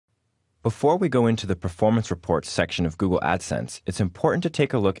Before we go into the performance reports section of Google AdSense, it's important to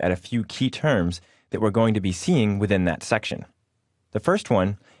take a look at a few key terms that we're going to be seeing within that section. The first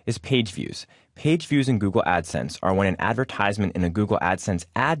one is page views. Page views in Google AdSense are when an advertisement in a Google AdSense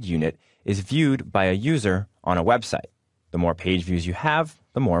ad unit is viewed by a user on a website. The more page views you have,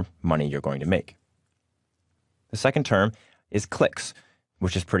 the more money you're going to make. The second term is clicks,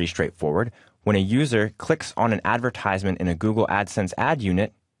 which is pretty straightforward. When a user clicks on an advertisement in a Google AdSense ad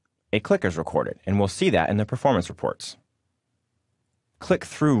unit, a click is recorded, and we'll see that in the performance reports.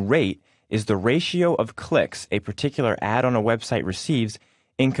 Click-through rate is the ratio of clicks a particular ad on a website receives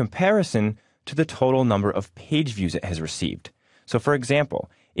in comparison to the total number of page views it has received. So for example,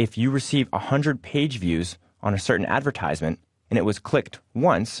 if you receive 100 page views on a certain advertisement and it was clicked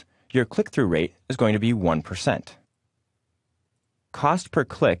once, your click-through rate is going to be 1%. Cost per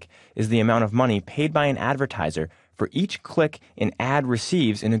click is the amount of money paid by an advertiser for each click an ad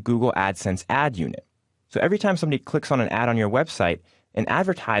receives in a Google AdSense ad unit. So every time somebody clicks on an ad on your website, an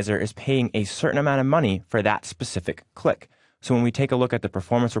advertiser is paying a certain amount of money for that specific click. So when we take a look at the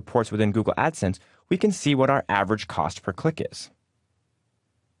performance reports within Google AdSense, we can see what our average cost per click is.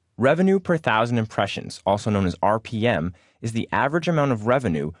 Revenue per thousand impressions, also known as RPM, is the average amount of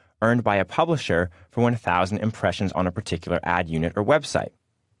revenue earned by a publisher for 1,000 impressions on a particular ad unit or website.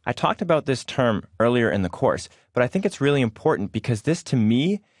 I talked about this term earlier in the course, but I think it's really important because this, to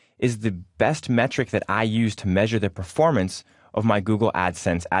me, is the best metric that I use to measure the performance of my Google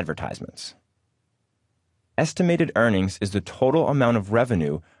AdSense advertisements. Estimated earnings is the total amount of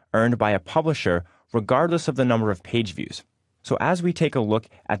revenue earned by a publisher regardless of the number of page views. So as we take a look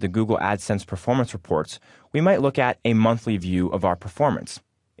at the Google AdSense performance reports, we might look at a monthly view of our performance.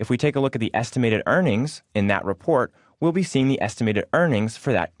 If we take a look at the estimated earnings in that report, we'll be seeing the estimated earnings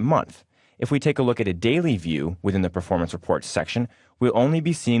for that month. If we take a look at a daily view within the performance reports section, we'll only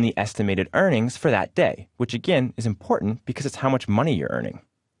be seeing the estimated earnings for that day, which again is important because it's how much money you're earning.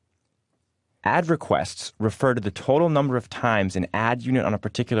 Ad requests refer to the total number of times an ad unit on a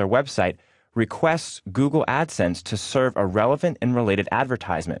particular website requests Google AdSense to serve a relevant and related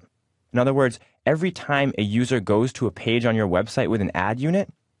advertisement. In other words, every time a user goes to a page on your website with an ad unit,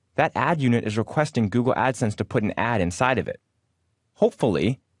 that ad unit is requesting Google AdSense to put an ad inside of it.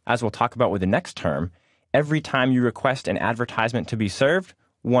 Hopefully, as we'll talk about with the next term, every time you request an advertisement to be served,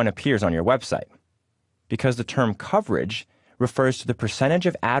 one appears on your website. Because the term coverage refers to the percentage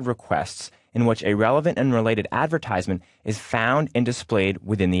of ad requests in which a relevant and related advertisement is found and displayed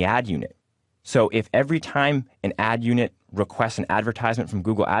within the ad unit. So if every time an ad unit requests an advertisement from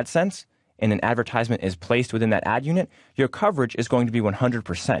Google AdSense and an advertisement is placed within that ad unit, your coverage is going to be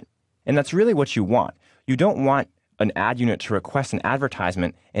 100%. And that's really what you want. You don't want an ad unit to request an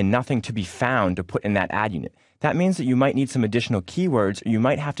advertisement and nothing to be found to put in that ad unit. That means that you might need some additional keywords, or you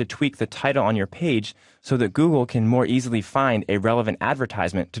might have to tweak the title on your page so that Google can more easily find a relevant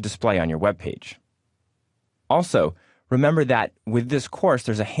advertisement to display on your web page. Also, remember that with this course,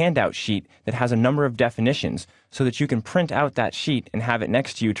 there's a handout sheet that has a number of definitions so that you can print out that sheet and have it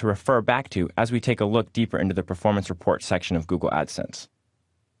next to you to refer back to as we take a look deeper into the performance report section of Google AdSense.